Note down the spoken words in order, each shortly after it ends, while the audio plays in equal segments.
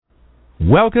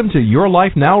Welcome to Your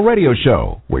Life Now radio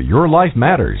show, where your life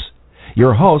matters.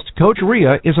 Your host, Coach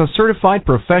Ria, is a certified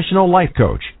professional life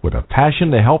coach with a passion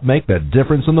to help make the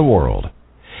difference in the world.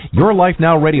 Your Life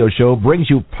Now radio show brings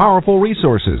you powerful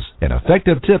resources and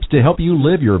effective tips to help you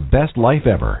live your best life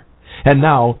ever. And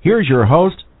now, here's your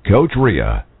host, Coach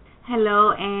Ria.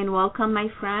 Hello and welcome, my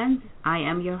friends. I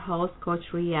am your host,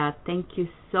 Coach Ria. Thank you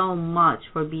so much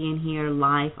for being here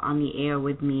live on the air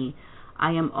with me.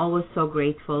 I am always so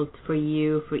grateful for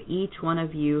you, for each one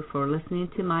of you, for listening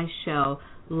to my show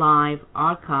live,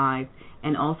 archived,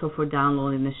 and also for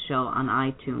downloading the show on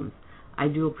iTunes. I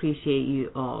do appreciate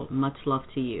you all. Much love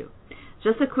to you.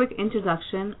 Just a quick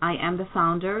introduction. I am the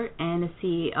founder and the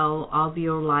CEO of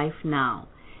Your Life Now.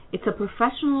 It's a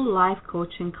professional life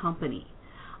coaching company.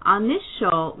 On this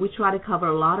show, we try to cover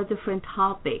a lot of different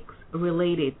topics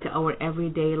related to our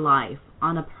everyday life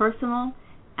on a personal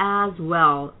as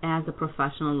well as a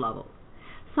professional level.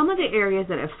 Some of the areas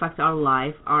that affect our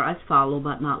life are as follows,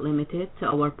 but not limited to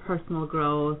our personal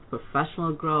growth,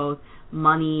 professional growth,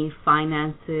 money,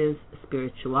 finances,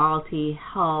 spirituality,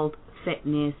 health,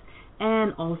 fitness,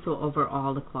 and also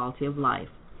overall the quality of life.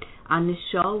 On this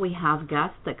show, we have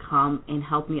guests that come and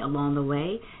help me along the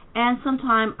way, and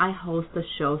sometimes I host the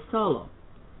show solo.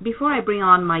 Before I bring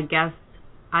on my guests,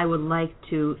 I would like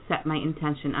to set my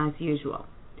intention as usual.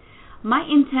 My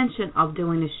intention of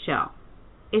doing this show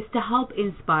is to help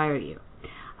inspire you.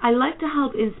 I like to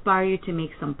help inspire you to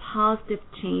make some positive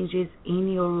changes in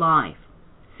your life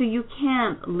so you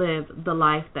can live the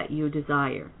life that you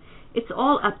desire. It's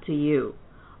all up to you.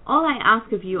 All I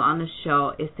ask of you on the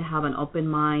show is to have an open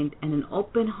mind and an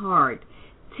open heart.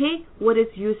 Take what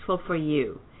is useful for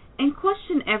you and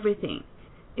question everything.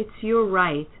 It's your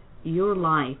right, your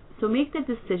life, so make the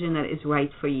decision that is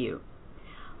right for you.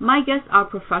 My guests are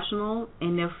professional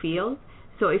in their field,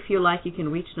 so if you like, you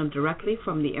can reach them directly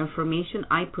from the information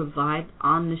I provide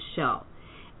on the show.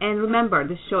 And remember,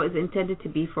 the show is intended to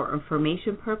be for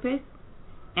information purpose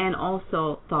and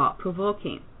also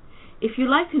thought-provoking. If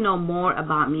you'd like to know more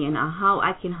about me and how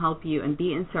I can help you and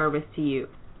be in service to you,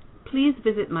 please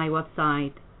visit my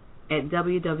website at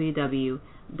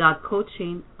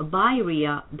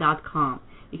www.coachingbyria.com.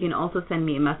 You can also send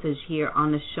me a message here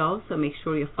on the show, so make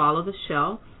sure you follow the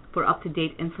show for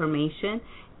up-to-date information.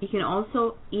 You can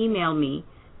also email me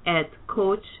at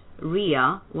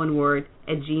coachria, one word,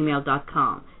 at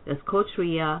gmail.com. That's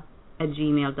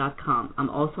coachria@gmail.com. I'm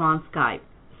also on Skype,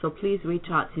 so please reach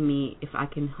out to me if I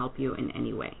can help you in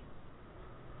any way.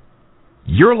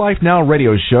 Your Life Now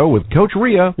radio show with Coach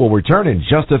Ria will return in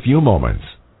just a few moments.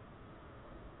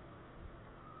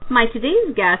 My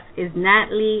today's guest is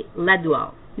Natalie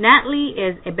Ledwell. Natalie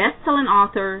is a best-selling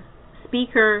author,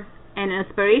 speaker, and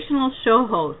inspirational show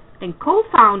host and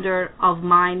co-founder of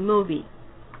Mind Movie.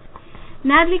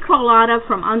 Natalie crawled out of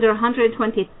from under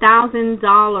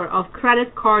 $120,000 of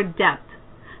credit card debt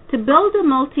to build a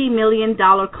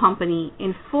multi-million-dollar company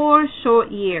in 4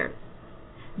 short years.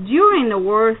 During the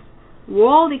worst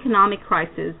world economic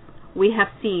crisis we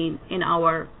have seen in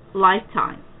our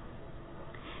lifetime.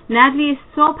 Natalie is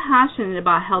so passionate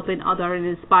about helping others and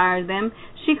inspire them,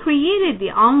 she created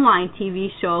the online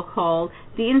TV show called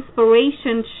The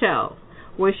Inspiration Show,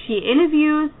 where she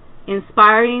interviews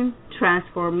inspiring,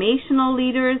 transformational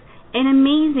leaders and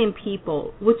amazing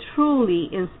people with truly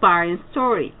inspiring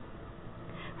stories.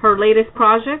 Her latest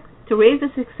project to raise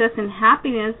the success and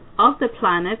happiness of the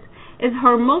planet is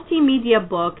her multimedia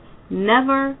book,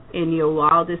 Never in Your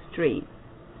Wildest Dreams.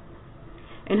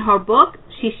 In her book,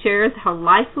 she shares her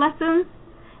life lessons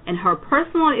and her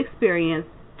personal experience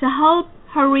to help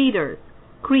her readers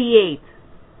create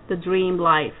the dream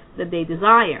life that they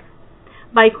desire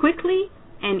by quickly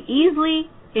and easily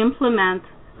implement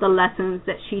the lessons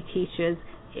that she teaches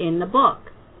in the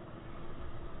book.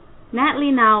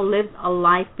 Natalie now lives a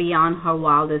life beyond her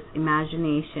wildest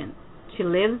imagination. She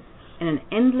lives in an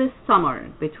endless summer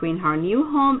between her new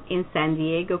home in San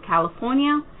Diego,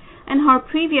 California, and her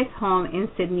previous home in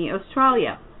Sydney,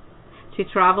 Australia. She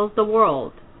travels the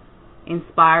world,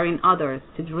 inspiring others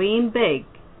to dream big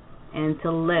and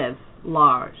to live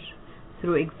large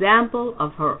through example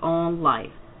of her own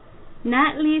life.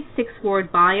 Natalie's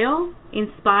 6-word bio: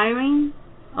 inspiring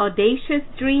audacious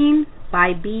dreams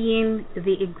by being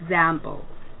the example.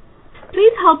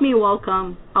 Please help me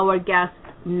welcome our guest,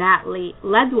 Natalie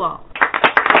Ledwell.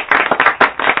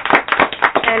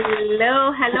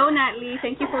 Hello, Natalie.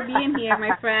 Thank you for being here,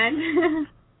 my friend.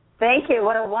 Thank you.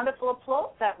 What a wonderful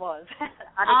applause that was.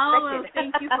 Oh,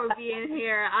 thank you for being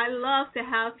here. I love to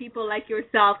have people like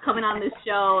yourself coming on the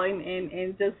show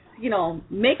and just,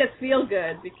 make us feel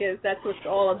good, because that's what it's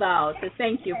all about. So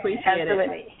thank you. Appreciate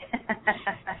Absolutely. it.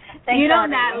 Thanks for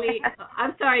having Natalie, me.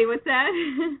 I'm sorry, what's that?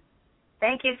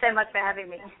 Thank you so much for having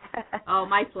me. Oh,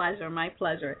 my pleasure, my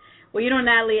pleasure. Well,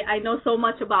 Natalie, I know so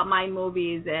much about Mind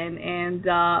Movies, and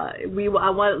I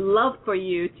would love for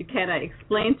you to kind of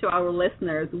explain to our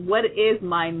listeners what is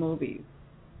Mind Movies.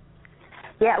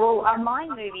 Yeah, well, a Mind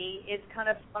Movie is kind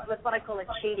of what I call a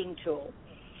cheating tool.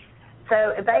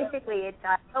 So basically, it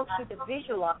helps you to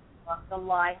visualize the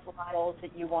life or goals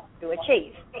that you want to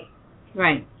achieve.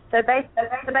 Right. So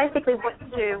basically what you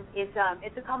do is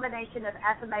it's a combination of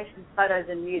affirmations, photos,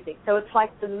 and music. So it's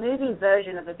like the movie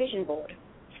version of a vision board.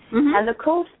 Mm-hmm. And the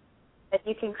cool thing is that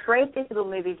you can create these little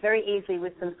movies very easily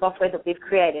with some software that we've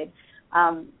created.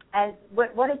 And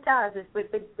what it does is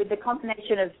with the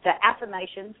combination of the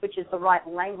affirmations, which is the right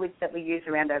language that we use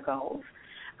around our goals,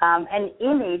 an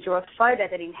image or a photo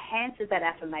that enhances that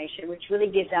affirmation, which really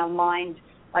gives our mind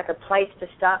like a place to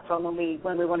start from when we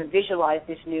want to visualize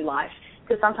this new life.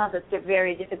 Because sometimes it's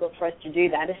very difficult for us to do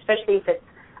that, especially if it's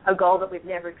a goal that we've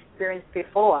never experienced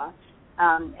before.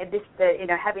 And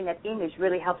having that image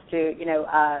really helps to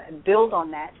build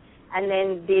on that. And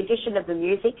then the addition of the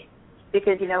music,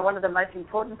 because one of the most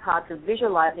important parts of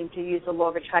visualizing to use the law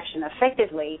of attraction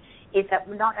effectively is that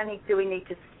not only do we need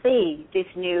to see this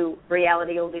new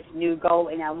reality or this new goal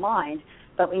in our mind,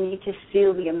 but we need to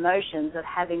feel the emotions of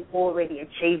having already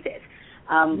achieved it.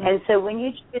 And so when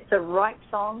you choose the right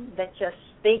song that just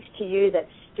speaks to you, that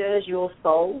stirs your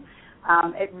soul,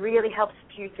 it really helps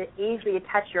you to easily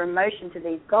attach your emotion to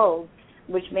these goals,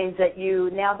 which means that you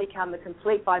now become a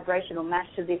complete vibrational match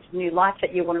to this new life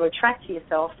that you want to attract to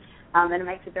yourself, and it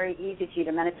makes it very easy for you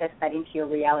to manifest that into your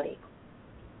reality.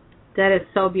 That is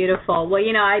so beautiful. Well,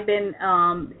 I've been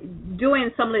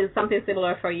doing something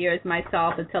similar for years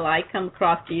myself until I come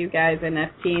across to you guys and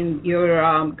I've seen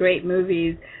your great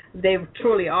movies. They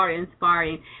truly are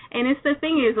inspiring. And it's the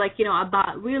thing is,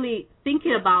 about really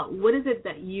thinking about what is it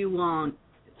that you want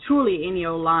truly in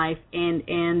your life and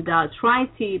try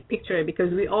to picture it,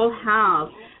 because we all have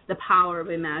the power of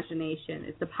imagination.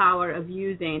 It's the power of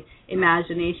using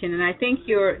imagination. And I think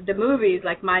the movies,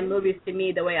 like Mind Movies, to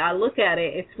me, the way I look at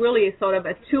it, it's really sort of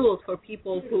a tool for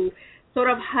people who sort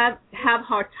of have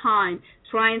hard time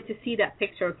trying to see that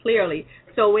picture clearly.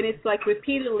 So when it's like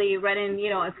repeatedly running,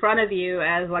 in front of you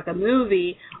as like a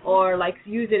movie or like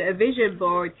using a vision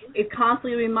board, it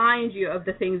constantly reminds you of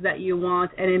the things that you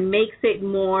want, and it makes it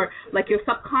more like your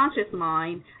subconscious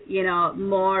mind,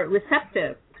 more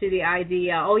receptive to the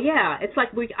idea. Oh yeah, it's like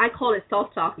I call it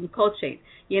self-talk and coaching.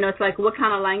 It's like, what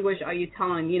kind of language are you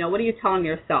telling? What are you telling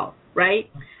yourself, right?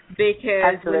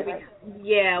 Because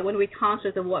when we're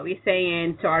conscious of what we're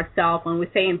saying to ourselves, when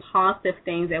we're saying positive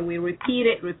things and we repeat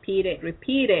it,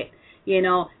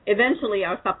 eventually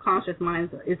our subconscious mind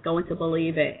is going to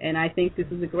believe it. And I think this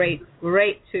is a great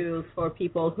tool for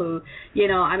people who,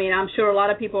 I'm sure a lot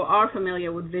of people are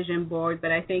familiar with vision board,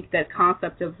 but I think that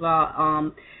concept of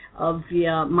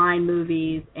the Mind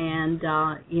Movies and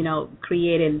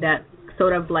creating that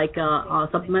sort of like a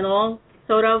subliminal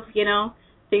sort of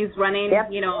things running.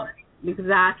 Yep.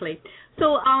 Exactly.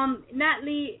 So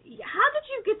Natalie, how did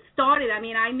you get started?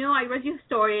 I know I read your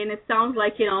story and it sounds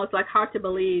like it's like hard to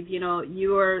believe.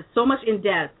 You were so much in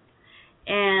debt.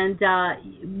 And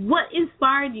what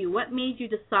inspired you? What made you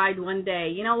decide one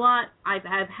day, what, I've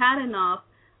had enough,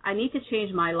 I need to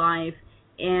change my life?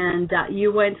 And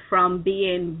you went from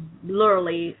being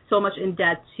literally so much in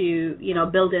debt to,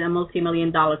 building a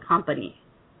multi-million-dollar company.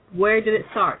 Where did it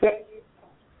start? Yeah.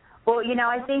 Well,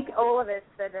 I think all of us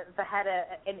that have had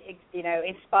an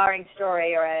inspiring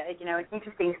story or an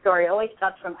interesting story always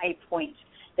starts from a point.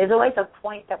 There's always a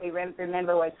point that we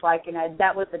remember where it's like,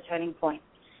 that was the turning point.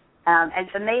 And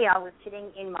for me, I was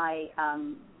sitting in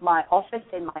my office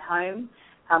in my home.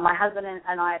 My husband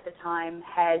and I at the time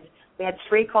had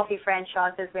 3 coffee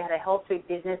franchises, we had a health food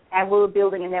business, and we were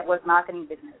building a network marketing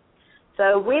business.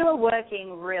 So we were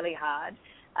working really hard.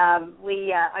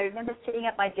 I remember sitting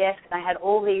at my desk and I had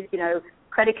all these,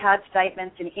 credit card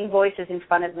statements and invoices in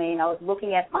front of me, and I was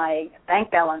looking at my bank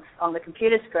balance on the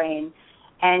computer screen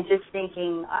and just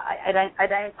thinking, I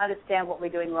don't understand what we're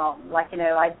doing wrong.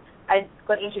 I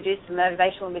got introduced to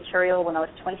motivational material when I was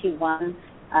 21.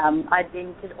 I'd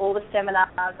been to all the seminars,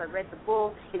 I read the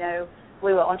books,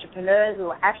 we were entrepreneurs, we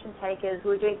were action takers,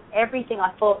 we were doing everything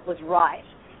I thought was right.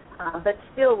 But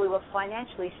still, we were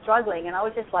financially struggling, and I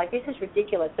was just like, this is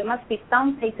ridiculous. There must be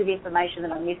some piece of information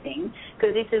that I'm missing,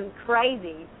 because this is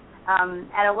crazy. And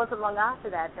it wasn't long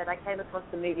after that I came across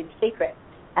the movie The Secret.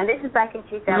 And this is back in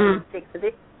 2006, so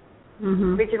this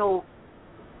original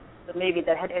the movie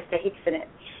that had Esther Hicks in it.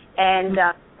 And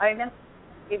I remember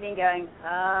going,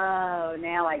 oh,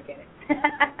 now I get it.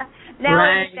 Now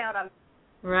I understand what I'm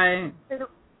Right.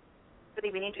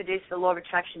 Really been introduced to the law of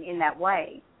attraction in that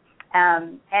way.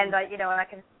 And I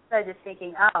can start just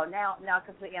thinking, now I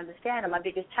completely understand. And my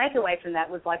biggest takeaway from that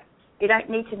was like, you don't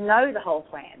need to know the whole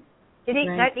plan. You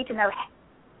don't need to know how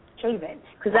to achieve it,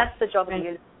 because that's the job of the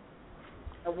universe.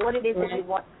 What it is that you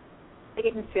want, think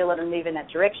it and feel it and move in that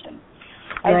direction.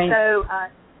 And so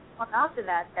after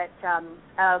that,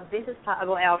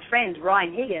 our friend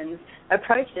Ryan Higgins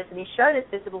approached us, and he showed us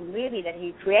this little movie that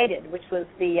he created, which was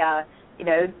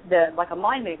like a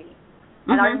mind movie.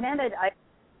 And I remembered, I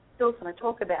still want to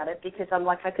talk about it because I'm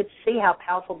like, I could see how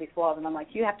powerful this was, and I'm like,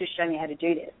 you have to show me how to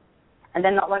do this. And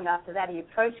then not long after that, he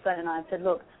approached Glenn and I and said,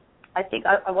 look, I think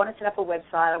I want to set up a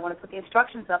website. I want to put the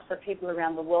instructions up so people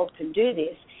around the world can do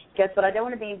this. He goes, but I don't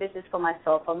want to be in business for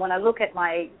myself. And when I look at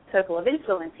my circle of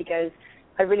influence, he goes,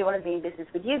 I really want to be in business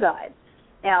with you guys.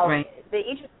 Now, the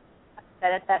interesting thing is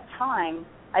that at that time,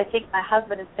 I think my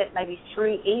husband had sent maybe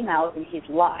 3 emails in his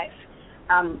life.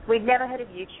 We'd never heard of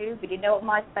YouTube. We didn't know what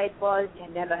MySpace was. We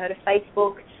had never heard of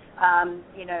Facebook.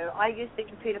 I used the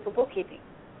computer for bookkeeping.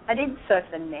 I didn't surf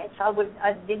the net.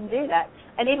 I didn't do that.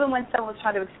 And even when someone was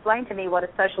trying to explain to me what a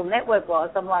social network was,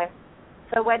 I'm like,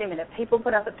 so wait a minute, people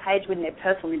put up a page with their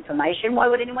personal information. Why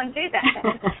would anyone do that?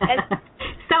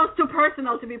 Sounds too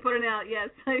personal to be putting out. Yes,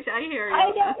 I hear you.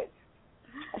 I know.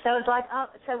 So it was like,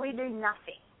 so we knew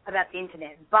nothing about the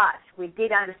internet, but we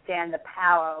did understand the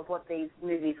power of what these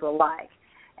movies were like.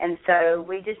 And so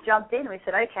we just jumped in and we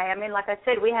said, okay, I mean, like I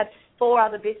said, we had 4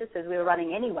 other businesses we were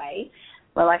running anyway.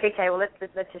 We're like, okay, well,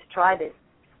 let's just try this.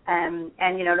 And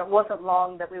it wasn't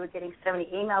long that we were getting so many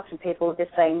emails from people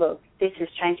just saying, look, this is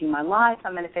changing my life.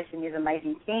 I'm manifesting these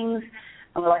amazing things.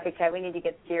 And we're like, okay, we need to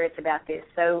get serious about this.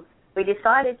 So we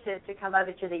decided to come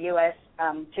over to the U.S.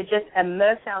 To just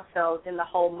immerse ourselves in the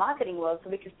whole marketing world so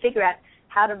we could figure out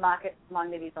how to market my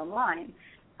movies online.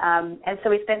 And so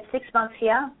we spent 6 months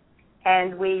here,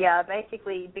 and we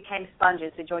basically became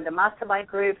sponges. We joined a mastermind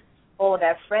group. All of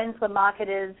our friends were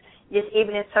marketers. Just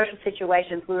even in social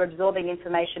situations, we were absorbing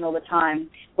information all the time.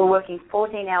 We're working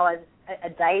 14 hours a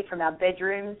day from our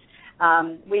bedrooms.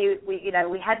 We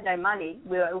had no money.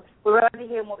 We were over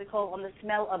here in what we call on the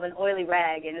smell of an oily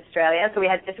rag in Australia. So we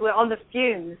were on the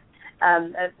fumes,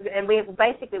 and we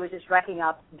basically were just racking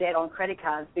up debt on credit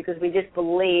cards because we just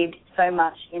believed so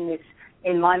much in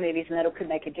my movies and that it could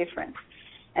make a difference.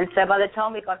 And so by the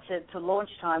time we got to launch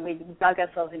time, we dug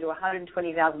ourselves into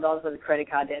 $120,000 worth of credit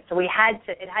card debt. So it had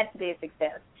to be a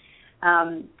success.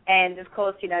 And, of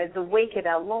course, the week of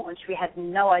our launch, we had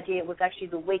no idea it was actually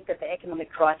the week that the economic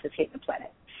crisis hit the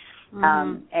planet.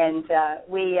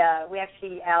 We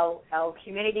actually, our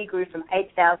community grew from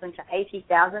 8,000 to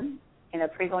 80,000 in a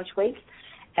pre-launch week,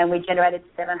 and we generated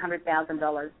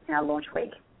 $700,000 in our launch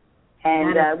week.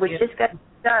 And which just goes to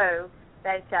show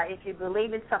that if you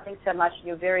believe in something so much,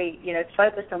 you're very,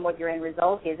 focused on what your end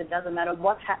result is. It doesn't matter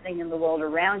what's happening in the world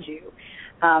around you.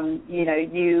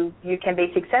 You can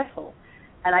be successful.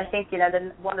 And I think,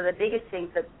 one of the biggest things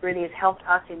that really has helped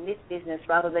us in this business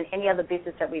rather than any other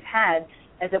business that we've had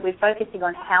is that we're focusing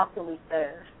on how can we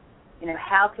serve.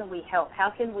 How can we help? How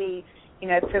can we,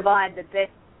 provide the best,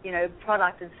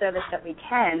 product and service that we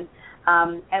can?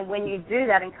 And when you do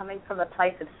that and coming from a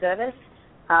place of service,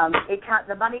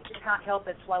 the money just can't help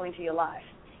but flow into your life.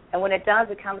 And when it does,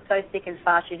 it comes so thick and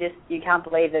fast, you can't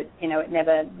believe that, it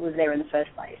never was there in the first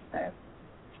place. So,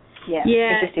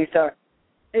 interesting story.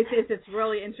 It's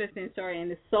really interesting story,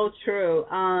 and it's so true.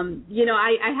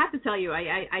 I have to tell you,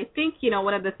 I think,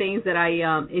 one of the things that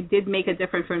it did make a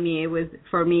difference for me, it was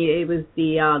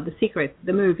The Secret,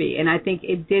 the movie, and I think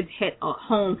it did hit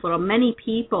home for many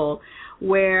people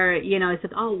where, it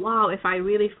said, oh, wow, if I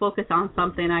really focus on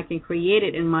something, I can create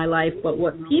it in my life. But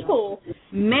what people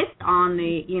missed on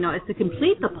is to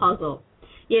complete the puzzle.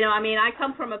 I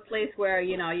come from a place where,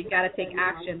 you got to take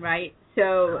action, right?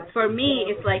 So for me,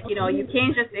 it's like, you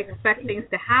can't just expect things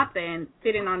to happen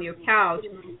sitting on your couch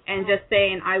and just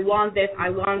saying, I want this, I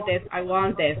want this, I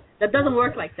want this. That doesn't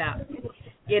work like that.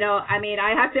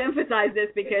 I have to emphasize this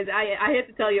because I have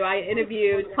to tell you, I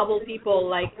interviewed a couple of people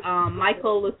like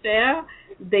Michael Lucer.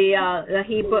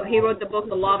 He wrote the book,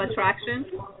 The Law of Attraction.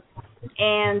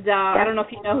 And I don't know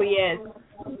if you know who he is.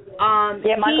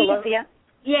 Michael Lucer.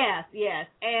 Yes.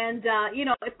 And,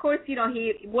 of course,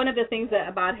 one of the things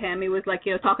about him, he was like,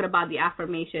 talking about the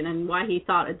affirmation and why he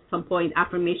thought at some point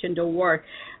affirmation don't work.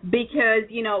 Because,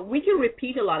 we can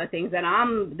repeat a lot of things, and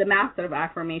I'm the master of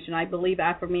affirmation. I believe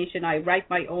affirmation. I write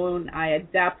my own. I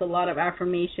adapt a lot of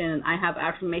affirmation. I have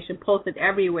affirmation posted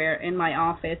everywhere in my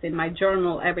office, in my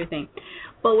journal, everything.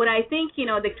 But what I think,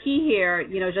 the key here,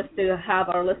 just to have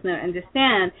our listener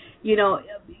understand,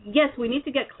 yes, we need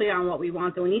to get clear on what we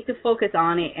want, and we need to focus on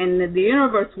on it, and the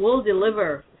universe will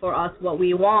deliver for us what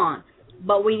we want.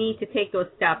 But we need to take those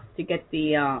steps to get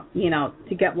the,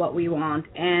 to get what we want.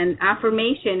 And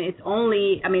affirmation, it's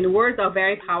only, words are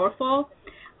very powerful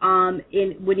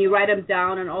when you write them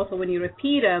down and also when you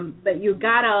repeat them, but you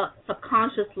gotta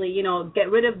subconsciously, get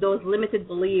rid of those limited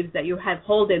beliefs that you have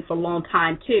holding for a long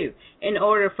time too, in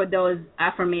order for those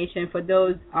affirmation, for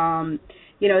those,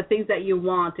 things that you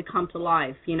want to come to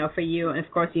life, for you. And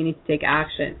of course, you need to take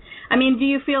action. Do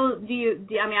you feel,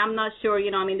 I'm not sure,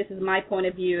 this is my point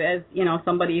of view as,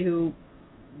 somebody who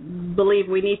believe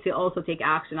we need to also take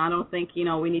action. I don't think,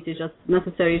 we need to just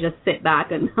necessarily just sit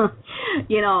back and,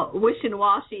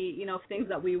 wish-and-washy, things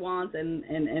that we want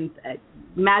and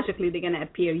magically they're going to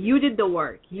appear. You did the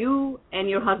work. You and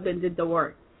your husband did the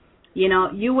work.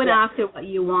 You went after what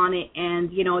you wanted, and,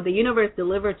 the universe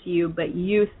delivered to you, but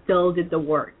you still did the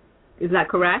work. Is that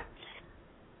correct?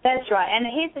 That's right. And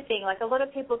here's the thing, like a lot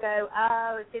of people go,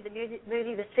 see the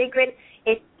movie The Secret,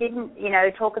 it didn't,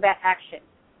 talk about action.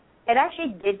 It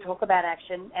actually did talk about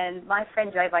action, and my friend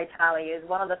Joe Vitale is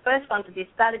one of the first ones who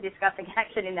started discussing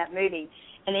action in that movie,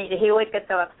 and he always gets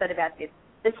so upset about this.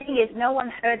 The thing is, no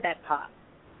one heard that part.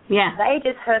 Yeah. They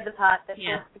just heard the part that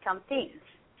thoughts become things.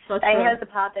 So they heard the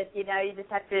part that, you just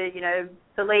have to,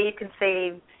 believe,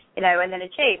 conceive, and then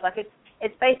achieve. Like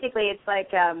it's basically, it's like,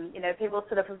 people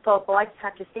sort of thought, well, I just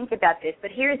have to think about this.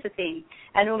 But here is the thing,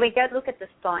 and when we go look at the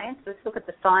science, let's look at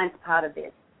the science part of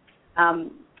this.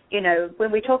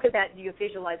 When we talk about your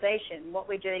visualization, what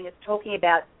we're doing is talking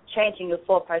about changing your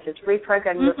thought process,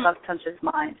 reprogramming your subconscious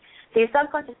mind. So your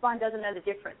subconscious mind doesn't know the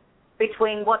difference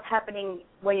between what's happening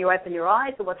when you open your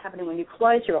eyes and what's happening when you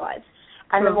close your eyes.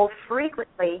 And the more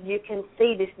frequently you can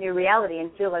see this new reality and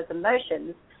feel those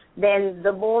emotions, then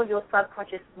the more your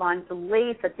subconscious mind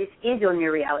believes that this is your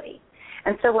new reality.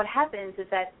 And so what happens is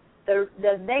that the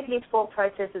negative thought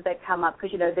processes that come up,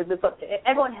 because,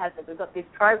 everyone has it. We've got this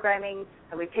programming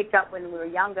that we picked up when we were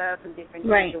younger from different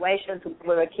situations when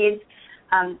we were kids.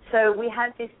 So we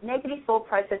have this negative thought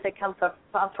process that comes up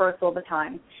for us all the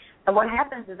time. And what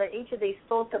happens is that each of these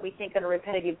thoughts that we think on a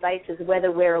repetitive basis,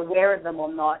 whether we're aware of them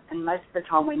or not, and most of the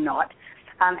time we're not,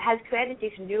 has created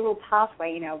this neural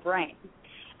pathway in our brain.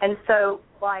 And so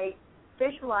by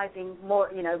visualizing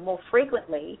more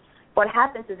frequently, what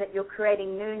happens is that you're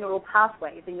creating new neural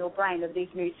pathways in your brain of these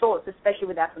new thoughts, especially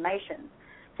with affirmations.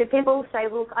 So people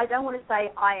say, look, I don't want to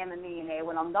say I am a millionaire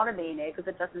when I'm not a millionaire because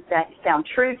it doesn't sound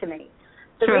true to me.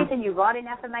 The reason you write in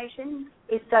affirmations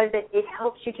is so that it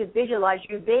helps you to visualize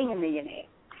you being a millionaire.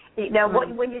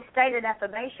 When you state an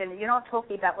affirmation, you're not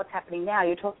talking about what's happening now.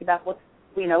 You're talking about what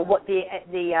the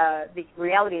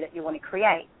reality that you want to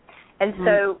create. And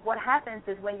so what happens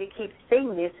is when you keep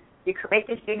seeing this, you create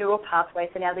this new neural pathway.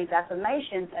 So now these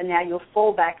affirmations are now your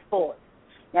fallback thoughts.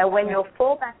 Now, when your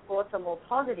fallback thoughts are more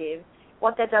positive,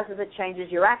 what that does is it changes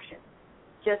your actions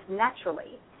just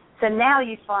naturally. So now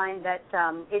you find that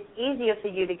it's easier for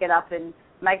you to get up and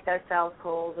make those sales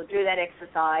calls or do that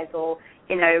exercise, or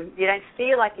you don't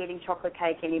feel like eating chocolate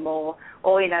cake anymore,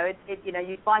 or you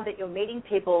find that you're meeting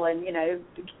people and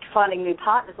finding new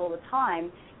partners all the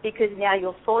time because now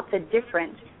your thoughts are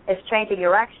different. It's changing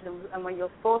your actions, and when your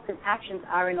thoughts and actions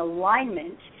are in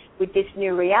alignment with this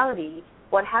new reality,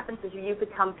 what happens is you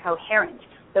become coherent.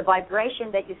 The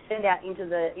vibration that you send out into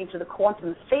the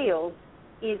quantum field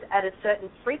is at a certain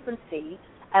frequency,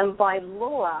 and by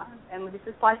law, and this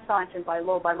is by science and by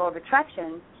law of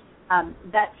attraction,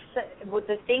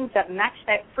 the things that match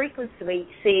that frequency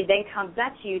then come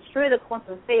back to you through the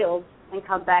quantum field and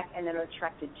come back and then are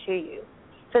attracted to you.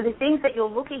 So the things that you're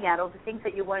looking at or the things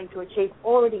that you're wanting to achieve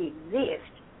already exist.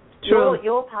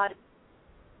 You're part of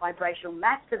the vibrational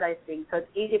match to those things, so it's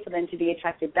easier for them to be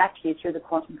attracted back to you through the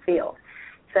quantum field.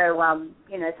 So,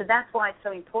 so that's why it's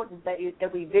so important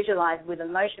that we visualize with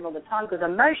emotion all the time, because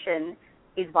emotion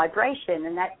is vibration,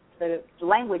 and that's the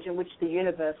language in which the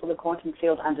universe or the quantum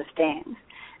field understands.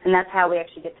 And that's how we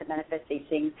actually get to manifest these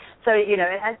things. So, it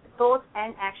has thoughts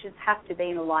and actions have to be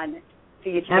in alignment for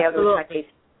you to be able to attract these.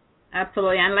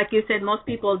 Absolutely. And like you said, most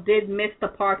people did miss the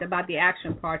part about the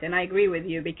action part. And I agree with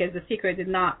you, because The Secret did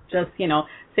not just,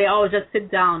 say, oh, just sit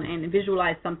down and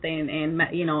visualize something and,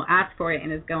 ask for it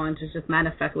and it's going to just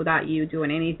manifest without you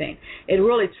doing anything. It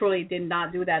really, truly did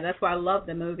not do that. That's why I love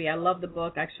the movie. I love the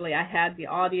book. Actually, I had the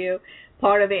audio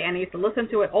part of it, and I used to listen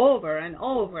to it over and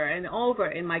over and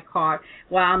over in my car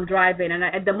while I'm driving.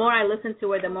 And the more I listen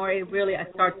to it, the more I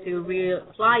start to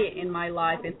apply it in my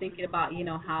life and thinking about,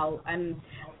 how, and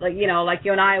like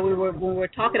you and I, when we were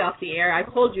talking off the air, I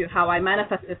told you how I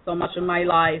manifested so much in my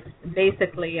life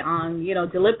basically on,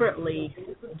 deliberately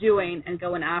doing and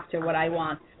going after what I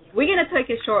want. we're going to take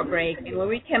a short break, and when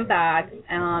we come back,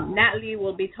 Natalie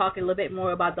will be talking a little bit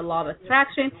more about the law of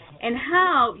attraction and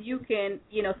how you can,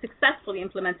 successfully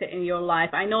implement it in your life.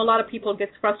 I know a lot of people get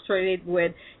frustrated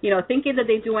with, thinking that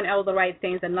they're doing all the right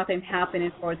things and nothing's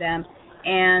happening for them.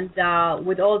 And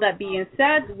with all that being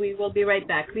said, we will be right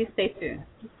back. Please stay tuned.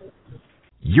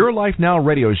 Your Life Now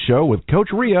radio show with Coach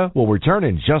Ria will return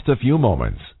in just a few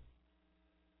moments.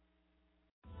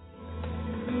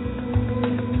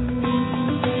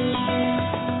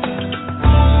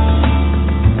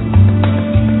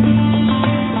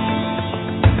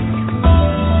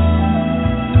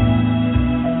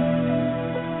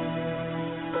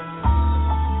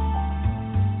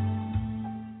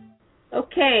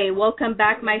 Okay, welcome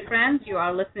back, my friends. You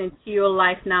are listening to Your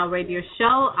Life Now radio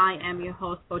show. I am your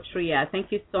host, Coach Ria.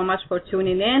 Thank you so much for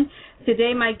tuning in.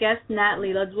 Today, my guest,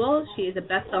 Natalie Ludwell. She is a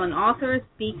best-selling author,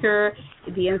 speaker,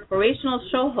 the inspirational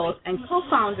show host, and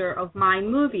co-founder of My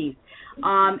Movies.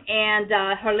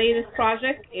 Her latest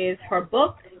project is her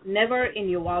book, Never in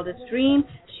Your Wildest Dream.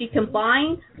 She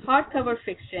combines hardcover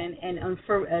fiction and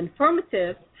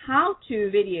informative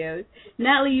how-to videos.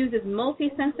 Natalie uses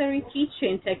multi-sensory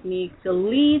teaching techniques to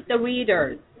lead the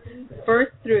readers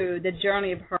first through the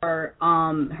journey of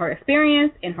her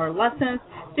experience and her lessons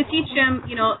to teach them,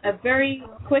 very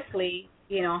quickly,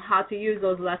 how to use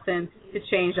those lessons to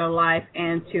change their life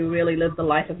and to really live the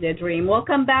life of their dream.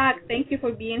 Welcome back. Thank you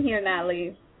for being here,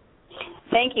 Natalie.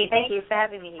 Thank you for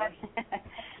having me here.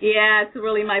 Yeah, it's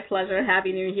really my pleasure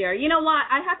having you here. You know what?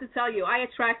 I have to tell you, I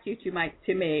attract you to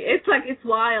me. It's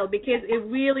wild because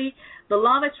the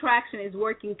law of attraction is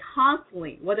working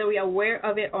constantly, whether we are aware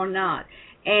of it or not.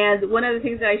 And one of the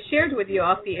things that I shared with you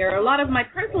off the air, a lot of my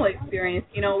personal experience,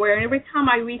 where every time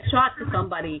I reach out to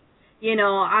somebody,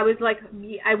 I was like,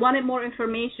 I wanted more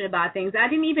information about things. I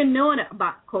didn't even know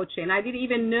about coaching. I didn't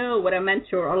even know what a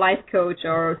mentor or life coach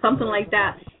or something like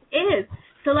that is.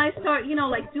 So I start,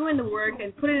 doing the work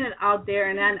and putting it out there,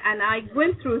 and I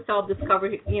went through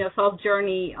self-discovery,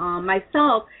 self-journey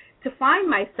myself to find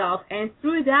myself, and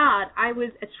through that I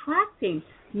was attracting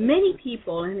many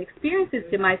people and experiences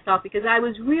to myself because I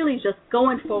was really just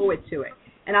going forward to it,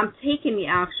 and I'm taking the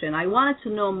action. I wanted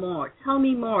to know more. Tell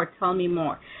me more.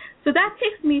 So that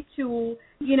takes me to,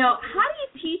 how do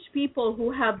you teach people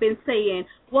who have been saying,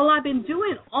 well, I've been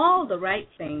doing all the right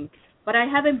things, but I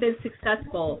haven't been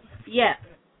successful yet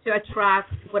to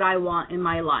attract what I want in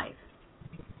my life?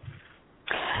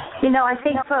 I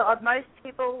think for most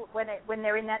people, when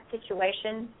they're in that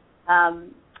situation,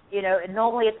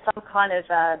 normally it's some kind of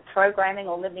programming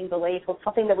or limiting belief or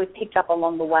something that we've picked up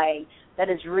along the way that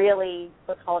is really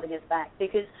what's holding us back.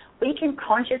 Because we can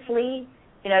consciously,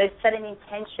 set an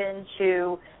intention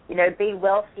to, be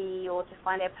wealthy or to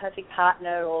find our perfect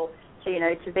partner or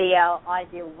to be our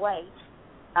ideal weight.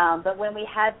 But when we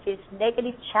have this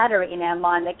negative chatter in our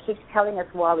mind that keeps telling us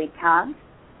why we can't,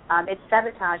 it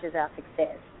sabotages our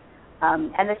success.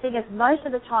 And the thing is, most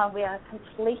of the time we are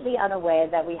completely unaware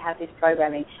that we have this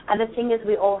programming. And the thing is,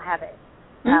 we all have it.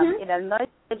 Most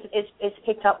of it's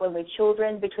picked up when we're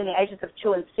children, between the ages of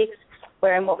 2 and 6.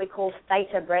 We're in what we call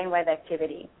theta brainwave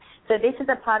activity. So this is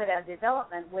a part of our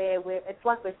development where it's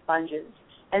like we're sponges.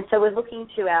 And so we're looking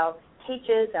to our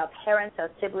teachers, our parents, our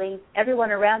siblings,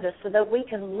 everyone around us, so that we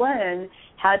can learn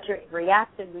how to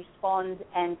react and respond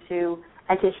and to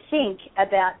think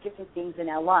about different things in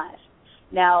our lives.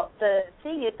 Now, the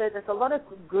thing is that there's a lot of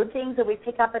good things that we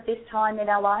pick up at this time in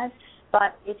our lives,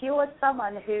 but if you are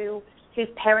someone whose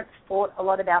parents fought a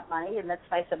lot about money, and let's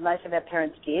face it, most of our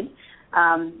parents did,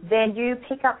 then you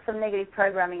pick up some negative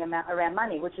programming around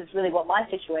money, which is really what my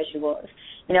situation was.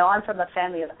 I'm from a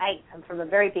family of 8. I'm from a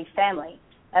very big family.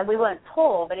 And we weren't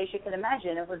poor, but as you can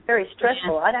imagine, it was very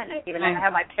stressful. I don't even know how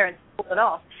my parents pulled it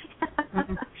off.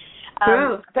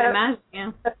 True.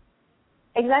 Yeah.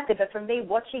 Exactly. But for me,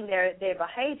 watching their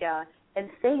behavior and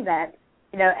seeing that,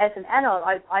 as an adult,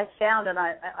 I found, and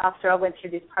after I went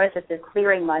through this process of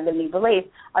clearing my limiting belief,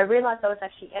 I realized I was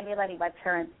actually emulating my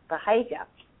parents' behavior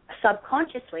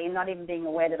subconsciously and not even being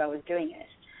aware that I was doing it.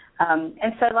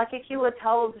 And so, like, if you were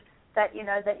told that,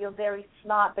 that you're very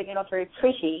smart but you're not very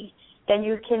pretty, then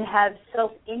you can have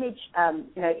self-image,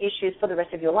 issues for the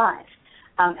rest of your life,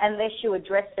 unless you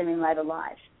address them in later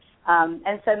life.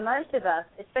 And so most of us,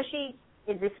 especially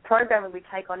in this program that we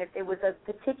take on, if there was a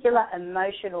particular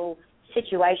emotional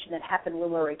situation that happened when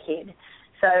we were a kid.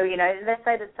 So, let's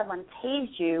say that someone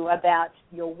teased you about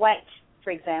your weight,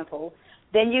 for example,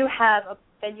 then you have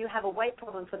a weight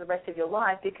problem for the rest of your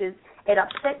life because it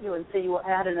upset you, and so you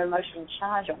had an emotional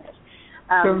charge on it.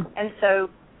 And so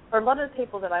for a lot of the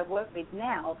people that I work with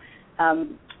now,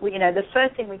 the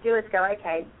first thing we do is go,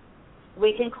 okay,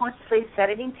 We can consciously set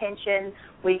an intention,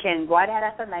 we can write out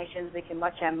affirmations, we can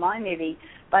watch our mind movie,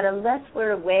 but unless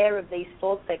we're aware of these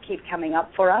thoughts that keep coming up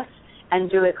for us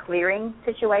and do a clearing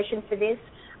situation for this,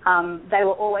 they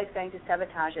were always going to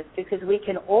sabotage us, because we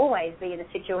can always be in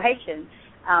a situation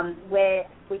where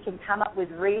we can come up with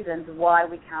reasons why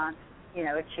we can't,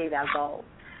 achieve our goal.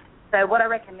 So what I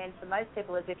recommend for most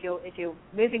people is if you're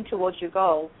moving towards your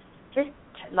goal, just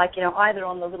either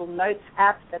on the little notes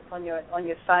app that's on your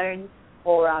phone,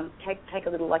 or take a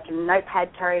little a notepad,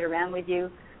 carry it around with you,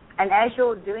 and as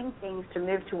you're doing things to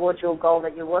move towards your goal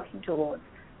that you're working towards,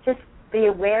 just be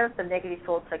aware of the negative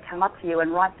thoughts that come up for you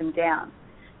and write them down,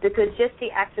 because just the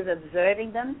act of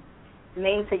observing them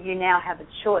means that you now have a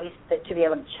choice to be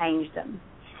able to change them.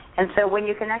 And so when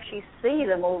you can actually see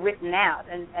them all written out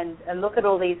and look at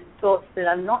all these thoughts that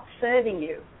are not serving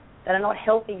you, that are not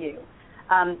helping you,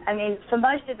 for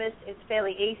most of us, it's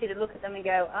fairly easy to look at them and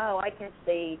go, oh, I can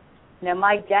see,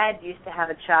 my dad used to have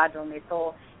a charge on this,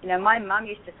 or, my mum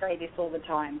used to say this all the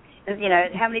time. And,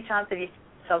 how many times have you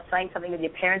yourself saying something that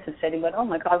your parents have said and went, oh,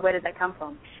 my God, where did that come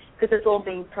from? Because it's all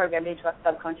being programmed into our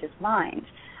subconscious mind.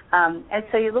 And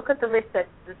so you look at the list that's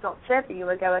not serving you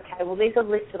and go, okay, well, these are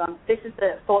lists this is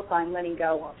the thoughts I'm letting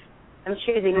go of. I'm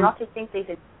choosing not to think these.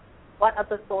 What are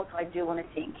the thoughts I do want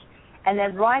to think? And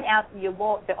then write out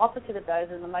the opposite of those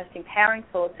and the most empowering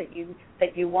thoughts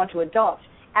that you want to adopt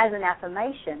as an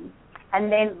affirmation,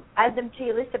 and then add them to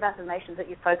your list of affirmations that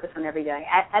you focus on every day.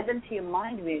 Add them to your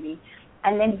mind movie,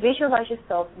 and then visualize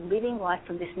yourself living life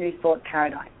from this new thought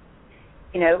paradigm.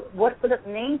 What will it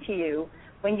mean to you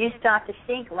when you start to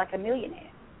think like a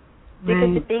millionaire?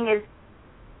 Because the thing is,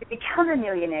 to become a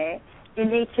millionaire, you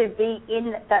need to be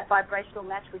in that vibrational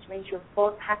match, which means your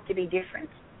thoughts have to be different.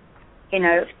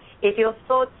 If your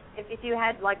thoughts, if you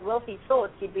had wealthy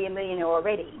thoughts, you'd be a millionaire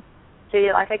already. So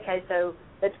you're like, okay, so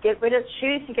let's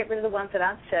choose to get rid of the ones that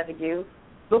aren't serving you,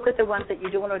 look at the ones that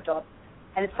you do want to adopt,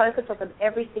 and focus on them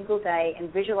every single day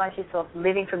and visualize yourself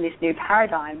living from this new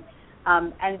paradigm.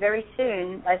 And very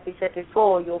soon, as we said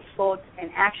before, your thoughts and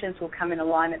actions will come in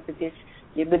alignment with this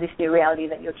new reality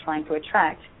that you're trying to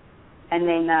attract. And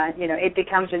then, it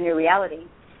becomes a new reality.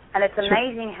 And it's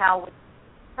amazing how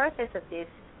the process of this,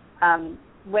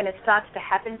 when it starts to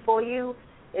happen for you,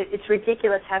 it's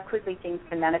ridiculous how quickly things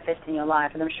can manifest in your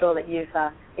life. And I'm sure that you've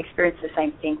experienced the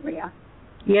same thing, Ria.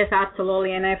 Yes,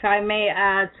 absolutely. And if I may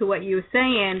add to what you're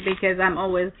saying, because I'm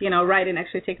always, writing,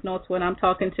 actually take notes when I'm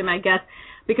talking to my guests,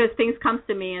 because things come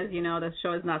to me, as you know, the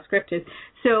show is not scripted.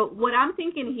 So what I'm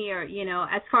thinking here,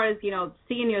 as far as,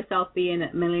 seeing yourself being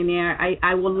a millionaire,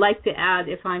 I would like to add,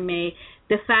 if I may,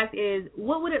 the fact is,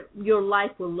 what would your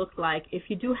life will look like if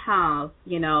you do have,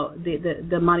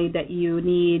 the money that you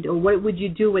need, or what would you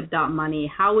do with that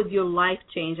money? How would your life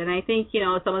change? And I think,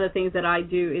 some of the things that I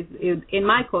do is in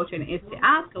my coaching is to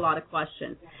ask a lot of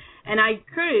questions. And I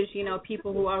encourage,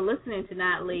 people who are listening to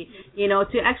Natalie,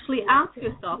 to actually ask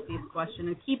yourself these questions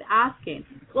and keep asking,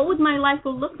 what would my life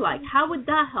will look like? How would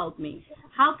that help me?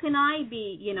 How can I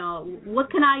be,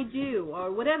 what can I do?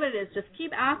 Or whatever it is, just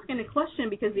keep asking the question,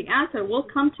 because the answer will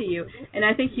come to you. And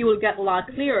I think you will get a lot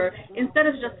clearer instead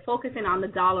of just focusing on the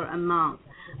dollar amount,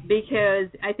 because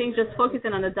I think just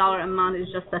focusing on the dollar amount is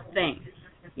just a thing.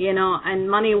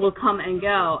 And money will come and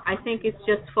go. I think it's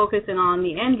just focusing on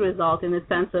the end result in the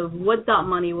sense of what that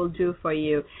money will do for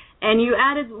you. And you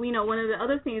added, one of the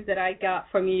other things that I got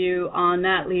from you on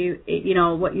Natalie,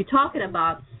 what you're talking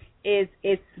about is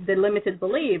it's the limited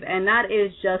belief. And that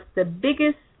is just the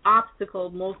biggest obstacle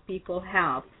most people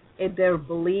have in their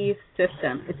belief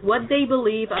system. It's what they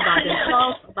believe about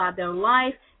themselves, about their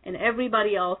life, and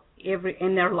everybody else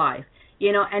in their life.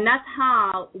 And that's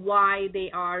why they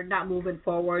are not moving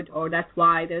forward, or that's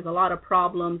why there's a lot of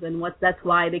problems, and that's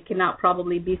why they cannot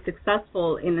probably be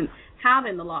successful in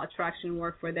having the law of attraction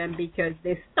work for them, because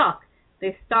they're stuck.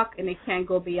 They're stuck, and they can't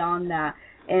go beyond that.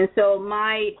 And so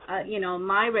my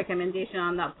recommendation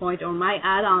on that point, or my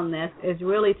add on this, is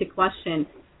really to question,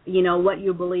 what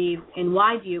you believe and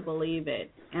why do you believe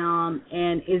it.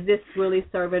 And is this really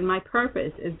serving my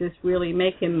purpose? Is this really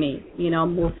making me,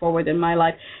 move forward in my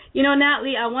life?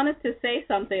 Natalie, I wanted to say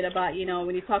something about,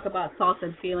 when you talk about thoughts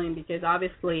and feeling, because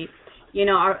obviously,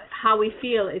 how we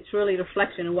feel, it's really a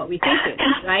reflection of what we think,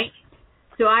 right?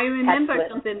 So I remember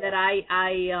something that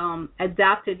I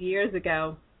adapted years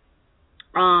ago.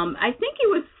 I think it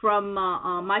was from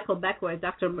Michael Beckwith,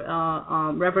 Dr.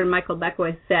 Reverend Michael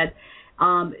Beckwith said,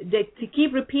 to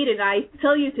keep repeating. I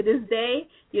tell you to this day,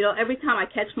 every time I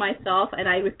catch myself and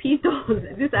I repeat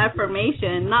this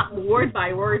affirmation, not word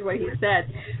by word what he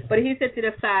said, but he said to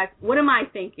the fact, what am I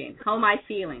thinking? How am I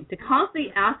feeling? To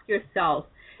constantly ask yourself,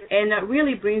 And that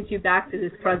really brings you back to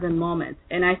this present moment.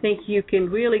 And I think you can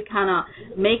really kind of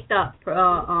make that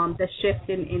the shift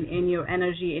in your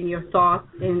energy, in your thoughts,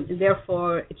 and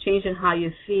therefore changing how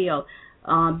you feel.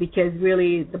 Because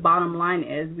really the bottom line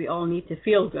is we all need to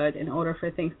feel good in order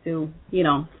for things to,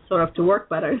 sort of to work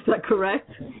better. Is that correct?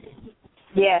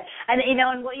 Yeah, and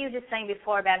and what you were just saying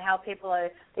before about how people are,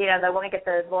 they want to get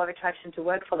the law of attraction to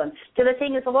work for them. So the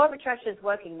thing is, the law of attraction is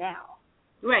working now.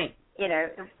 Right.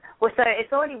 Well, so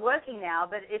it's already working now,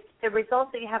 but if the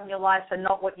results that you have in your life are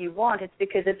not what you want, it's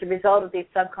because it's a result of these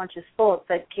subconscious thoughts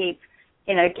that keep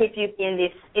you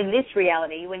in this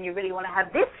reality when you really want to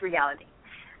have this reality.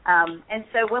 And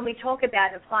so when we talk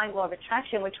about applying law of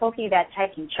attraction, we're talking about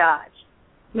taking charge.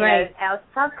 Right. Our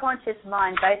subconscious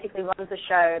mind basically runs the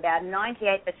show about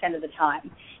 98% of the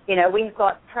time. We've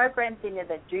got programs in there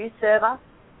that do serve us,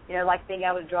 like being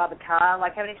able to drive a car.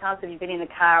 Like how many times have you been in the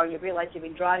car and you realize you've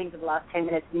been driving for the last 10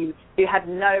 minutes and you have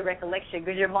no recollection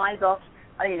because your mind's off,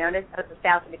 in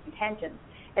 1,000 different tangents.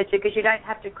 It's because you don't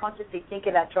have to consciously think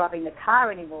about driving the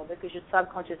car anymore because your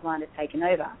subconscious mind has taken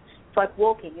over. It's like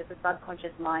walking is a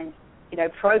subconscious mind,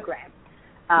 program.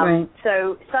 Right.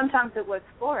 So sometimes it works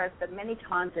for us, but many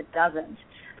times it doesn't.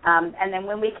 And then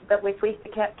if we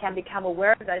can become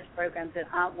aware of those programs that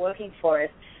aren't working for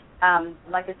us,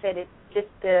 like I said, it's just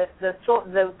the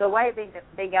way of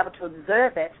being able to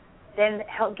observe it, then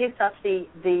gives us the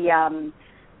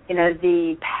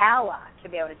power to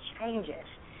be able to change it.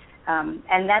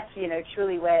 And that's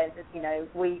truly where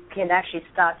we can actually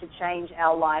start to change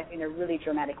our life in a really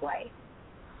dramatic way.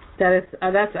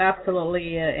 That's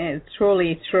absolutely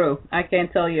truly true. I can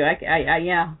tell you.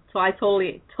 Yeah. So I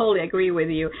totally agree with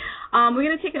you. We're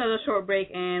gonna take another short break,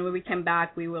 and when we come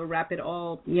back, we will wrap it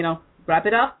up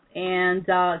and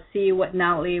see what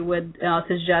Natalie would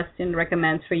suggest and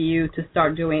recommend for you to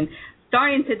start doing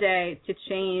starting today to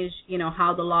change,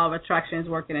 how the law of attraction is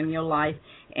working in your life,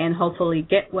 and hopefully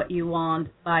get what you want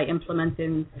by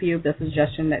implementing a few of the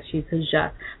suggestions that she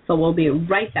suggests. So we'll be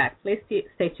right back. Please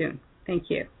stay tuned. Thank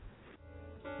you.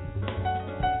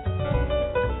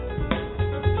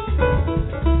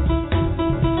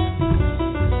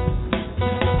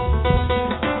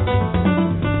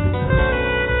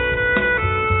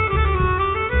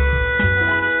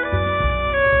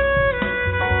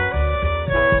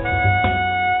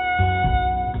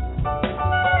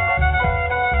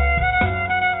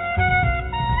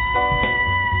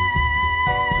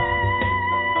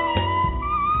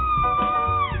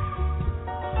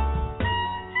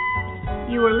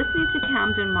 You are listening to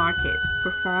Camden Market,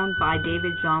 performed by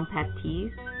David John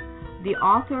Baptiste, the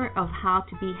author of How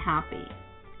to Be Happy.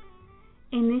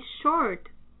 In this short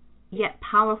yet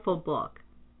powerful book,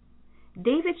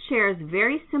 David shares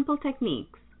very simple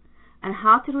techniques on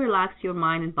how to relax your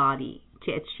mind and body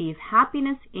to achieve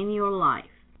happiness in your life.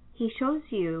 He shows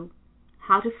you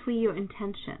how to free your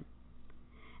intention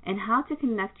and how to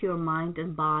connect your mind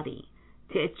and body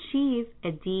to achieve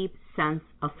a deep sense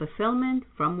of fulfillment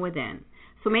from within.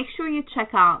 So make sure you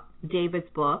check out David's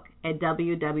book at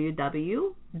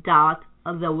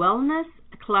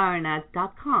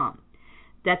www.thewellnessclarinet.com.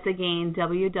 That's again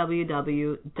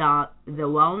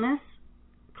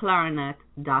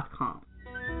www.thewellnessclarinet.com.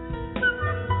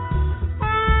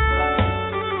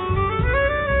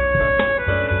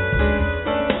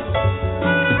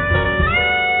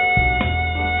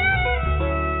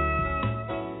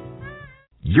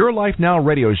 Your Life Now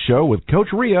radio show with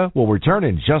Coach Ria will return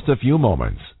in just a few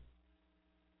moments.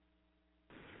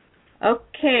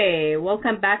 Okay,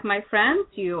 welcome back, my friends.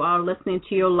 You are listening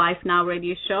to Your Life Now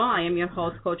radio show. I am your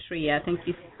host, Coach Ria. Thank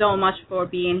you so much for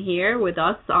being here with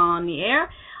us on the air.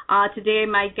 Today,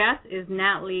 my guest is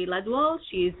Natalie Ledwell.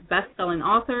 She's best-selling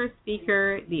author,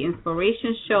 speaker, the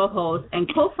Inspiration Show host, and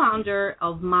co-founder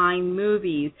of Mind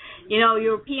Movies.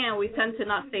 European, we tend to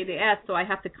not say the S, so I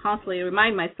have to constantly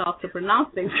remind myself to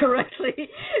pronounce things correctly.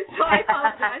 So I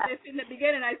apologize if in the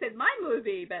beginning I said Mind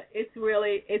Movie, but it's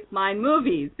Mind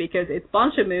Movies because it's a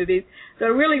bunch of movies that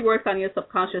really works on your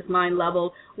subconscious mind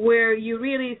level where you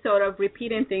really sort of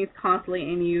repeating things constantly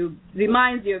and you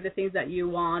reminds you of the things that you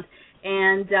want.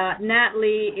 And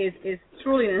Natalie is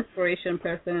truly an inspiration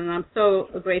person, and I'm so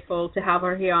grateful to have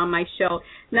her here on my show.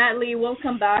 Natalie,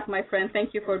 welcome back, my friend.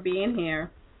 Thank you for being here.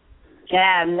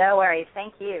 Yeah, no worries.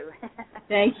 Thank you.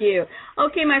 Thank you.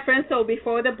 Okay, my friend, so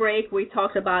before the break, we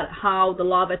talked about how the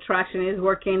law of attraction is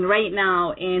working right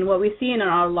now and what we see in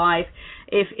our life.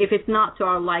 If it's not to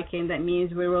our liking, that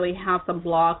means we really have some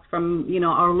blocks from,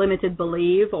 our limited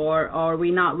belief or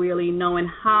we not really knowing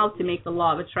how to make the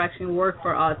law of attraction work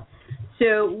for us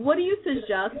So what do you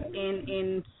suggest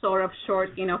in sort of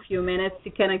short, few minutes to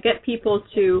kind of get people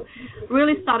to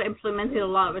really start implementing a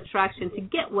law of attraction to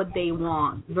get what they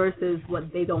want versus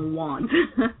what they don't want?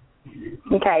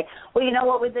 Okay. Well, you know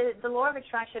what? With the law of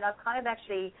attraction, I've kind of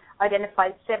actually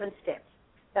identified 7 steps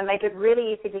that make it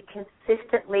really easy to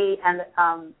consistently and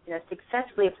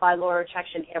successfully apply law of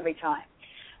attraction every time.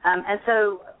 And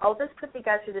so I'll just quickly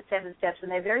go through the 7 steps, and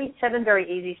they're 7 very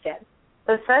easy steps.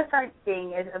 The first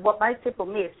thing is what most people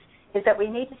miss is that we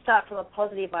need to start from a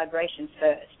positive vibration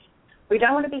first. We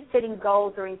don't want to be setting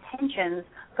goals or intentions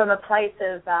from a place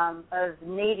of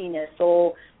neediness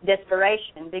or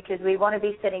desperation, because we want to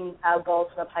be setting our goals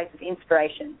from a place of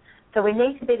inspiration. So we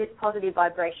need to be this positive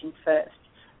vibration first.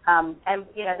 And,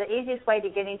 the easiest way to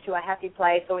get into a happy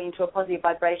place or into a positive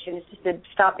vibration is just to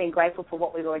start being grateful for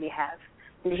what we already have.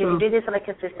 And if you do this on a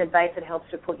consistent basis, it helps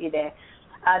to put you there.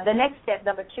 The next step,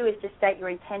 number 2, is to state your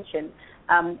intention.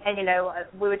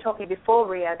 We were talking before,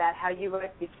 Ria, about how you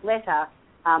wrote this letter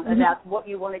about what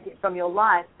you wanted from your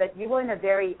life, but you were in a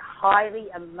very highly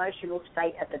emotional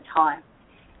state at the time.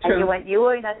 And you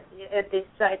were in this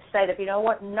state of,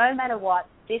 no matter what,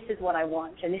 this is what I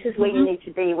want, and this is where you need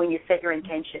to be when you set your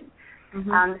intention.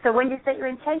 So when you set your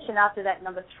intention, after that,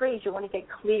 number 3 is you want to get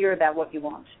clear about what you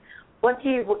want. What do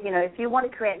if you want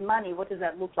to create money, what does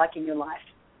that look like in your life?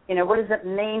 What does it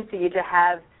mean for you to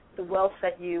have the wealth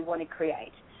that you want to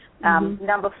create?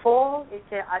 Number 4 is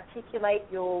to articulate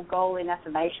your goal in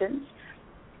affirmations,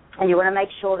 and you want to make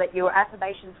sure that your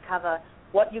affirmations cover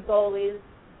what your goal is,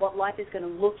 what life is going to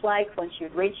look like once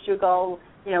you've reached your goal,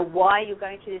 why you're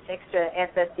going to this extra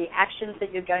effort, the actions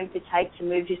that you're going to take to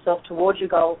move yourself towards your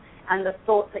goal, and the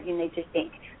thoughts that you need to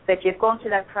think. So if you've gone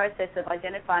through that process of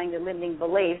identifying the limiting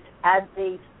beliefs, add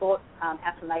these thought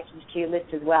affirmations to your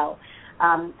list as well.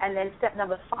 And then step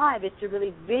number 5 is to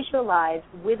really visualize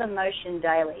with emotion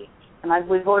daily. And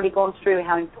we've already gone through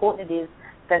how important it is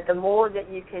that the more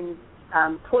that you can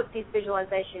put this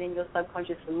visualization in your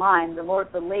subconscious mind, the more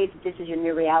it believes that this is your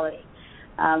new reality.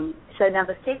 So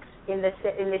number 6 in this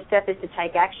step is to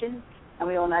take action. And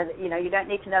we all know that, you don't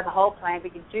need to know the whole plan,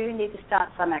 but you do need to start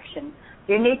some action.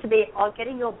 You need to be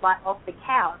getting your butt off the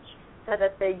couch so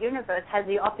that the universe has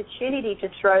the opportunity to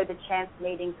throw the chance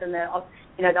meetings and the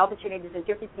opportunities and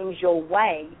different things your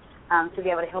way to be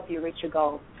able to help you reach your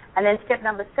goal. And then step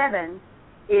number 7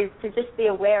 is to just be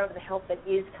aware of the help that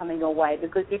is coming your way,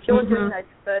 because if you're doing those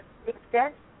first 6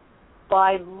 steps,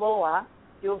 by law,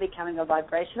 you'll be becoming a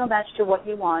vibrational match to what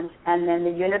you want, and then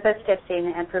the universe steps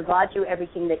in and provides you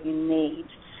everything that you need.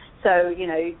 So,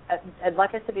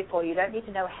 like I said before, you don't need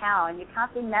to know how, and you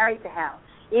can't be married to how.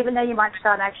 Even though you might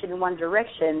start action in one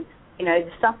direction,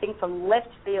 something from left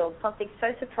field, something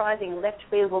so surprising, left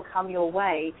field will come your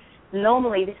way.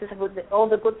 Normally, this is all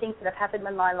the good things that have happened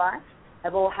in my life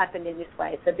have all happened in this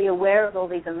way. So be aware of all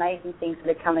these amazing things that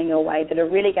are coming your way that are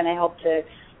really going to help to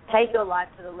take your life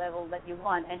to the level that you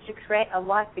want and to create a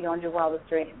life beyond your wildest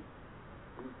dreams.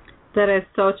 That is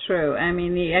so true. I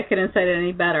mean, I couldn't say it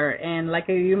any better. And like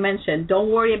you mentioned,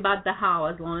 don't worry about the how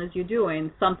as long as you're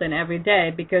doing something every day,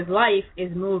 because life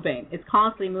is moving. It's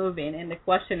constantly moving. And the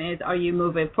question is, are you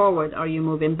moving forward? Are you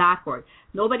moving backward?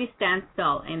 Nobody stands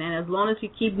still. And as long as you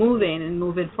keep moving and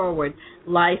moving forward,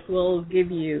 life will give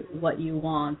you what you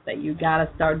want. That you got to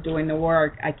start doing the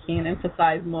work. I can't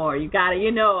emphasize more. You got to,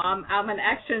 I'm an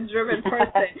action-driven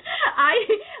person.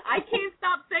 I can't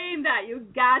stop saying that. You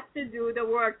got to do the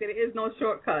work. There is no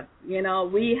shortcut.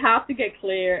 We have to get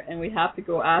clear and we have to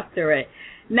go after it.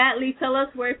 Natalie, tell us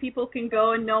where people can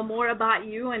go and know more about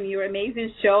you and your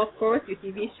amazing show, of course, your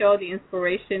TV show, The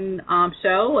Inspiration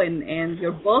Show, and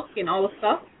your book and all the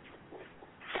stuff.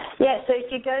 Yeah, so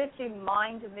if you go to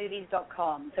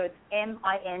mindmovies.com, so it's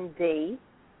MINDMOVIES,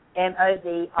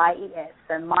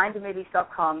 so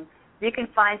mindmovies.com, you can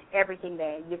find everything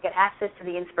there. You get access to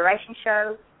The Inspiration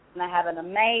Show, and I have an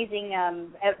amazing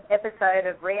episode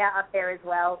of Ria up there as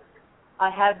well.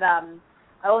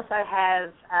 I also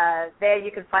have there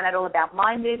you can find out all about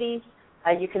my movies.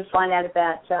 You can find out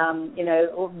about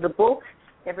the book,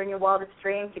 Never in Your Wildest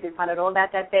Dreams. You can find out all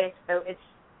about that there. So it's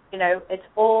it's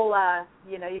all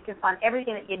you can find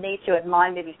everything that you need to at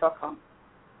mymovies.com.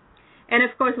 And,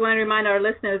 of course, we want to remind our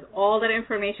listeners, all that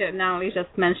information Natalie just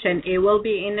mentioned, it will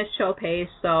be in the show page,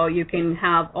 so you can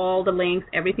have all the links,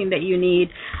 everything that you need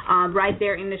right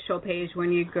there in the show page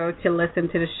when you go to listen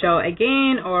to the show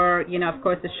again, or, of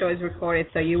course, the show is recorded,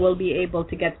 so you will be able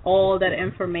to get all that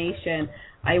information.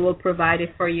 I will provide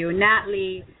it for you.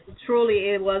 Natalie, truly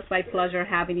it was my pleasure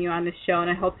having you on the show, and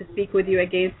I hope to speak with you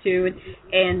again soon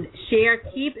and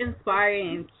keep inspiring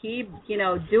and keep,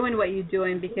 doing what you're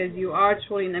doing, because you are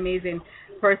truly an amazing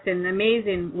person,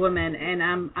 amazing woman, and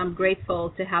I'm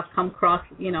grateful to have come across,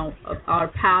 our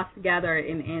paths together.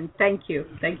 And thank you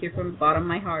from the bottom of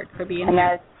my heart for being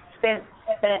here. It's been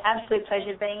an absolute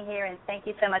pleasure being here, and thank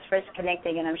you so much for us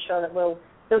connecting. And I'm sure that we'll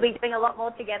be doing a lot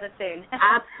more together soon.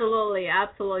 Absolutely,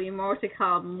 more to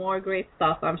come, more great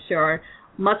stuff, I'm sure.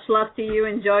 Much love to you.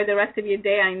 Enjoy the rest of your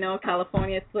day. I know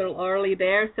California is a little early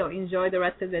there, so enjoy the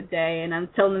rest of the day. And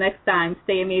until the next time,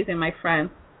 stay amazing, my friends.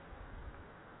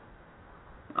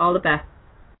 All the best.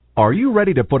 Are you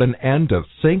ready to put an end to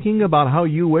thinking about how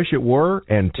you wish it were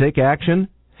and take action?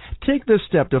 Take this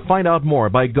step to find out more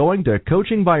by going to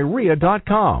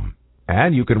coachingbyria.com.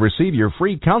 And you can receive your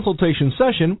free consultation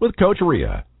session with Coach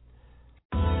Ria.